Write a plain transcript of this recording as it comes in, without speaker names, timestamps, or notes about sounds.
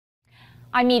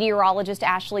I'm meteorologist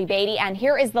Ashley Batey, and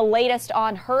here is the latest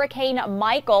on Hurricane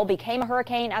Michael. Became a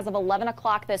hurricane as of 11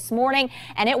 o'clock this morning,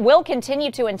 and it will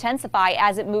continue to intensify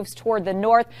as it moves toward the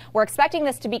north. We're expecting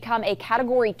this to become a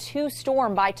Category 2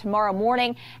 storm by tomorrow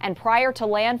morning, and prior to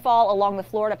landfall along the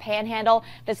Florida Panhandle,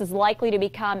 this is likely to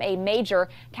become a major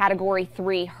Category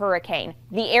 3 hurricane.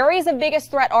 The areas of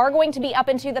biggest threat are going to be up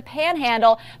into the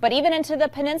Panhandle, but even into the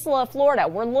peninsula of Florida.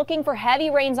 We're looking for heavy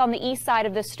rains on the east side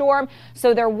of the storm,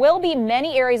 so there will be many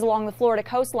areas along the Florida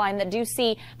coastline that do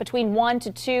see between 1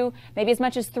 to 2, maybe as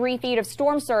much as 3 feet of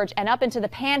storm surge, and up into the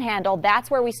Panhandle,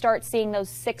 that's where we start seeing those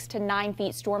 6 to 9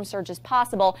 feet storm surges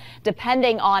possible,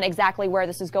 depending on exactly where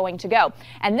this is going to go.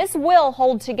 And this will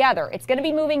hold together. It's going to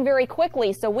be moving very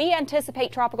quickly, so we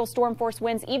anticipate tropical storm force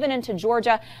winds even into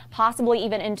Georgia, possibly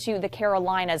even into the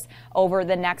Carolinas over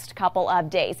the next couple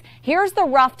of days. Here's the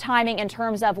rough timing in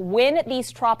terms of when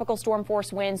these tropical storm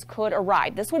force winds could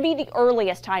arrive. This would be the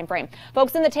earliest time frame.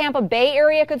 Folks in the Tampa Bay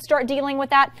area could start dealing with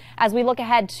that as we look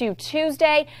ahead to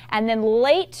Tuesday, and then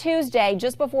late Tuesday,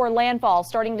 just before landfall,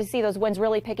 starting to see those winds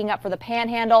really picking up for the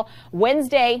Panhandle.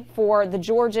 Wednesday for the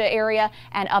Georgia area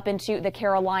and up into the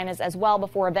Carolinas as well,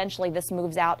 before eventually this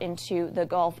moves out into the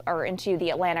Gulf, or into the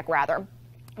Atlantic rather.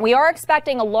 We are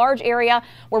expecting a large area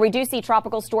where we do see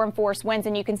tropical storm force winds,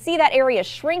 and you can see that area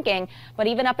shrinking, but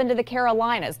even up into the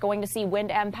Carolinas, going to see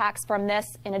wind impacts from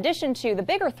this, in addition to the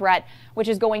bigger threat, which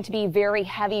is going to be very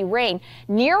heavy rain.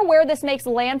 Near where this makes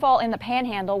landfall in the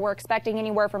Panhandle, we're expecting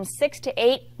anywhere from 6 to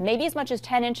 8, maybe as much as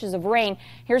 10 inches of rain.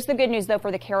 Here's the good news, though,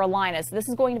 for the Carolinas. This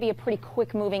is going to be a pretty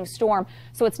quick moving storm,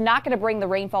 so it's not going to bring the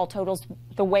rainfall totals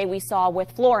the way we saw with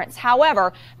Florence.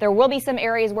 However, there will be some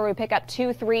areas where we pick up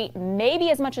 2, 3, maybe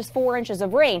as much as 4 inches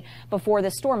of rain before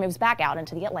the storm moves back out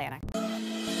into the Atlantic.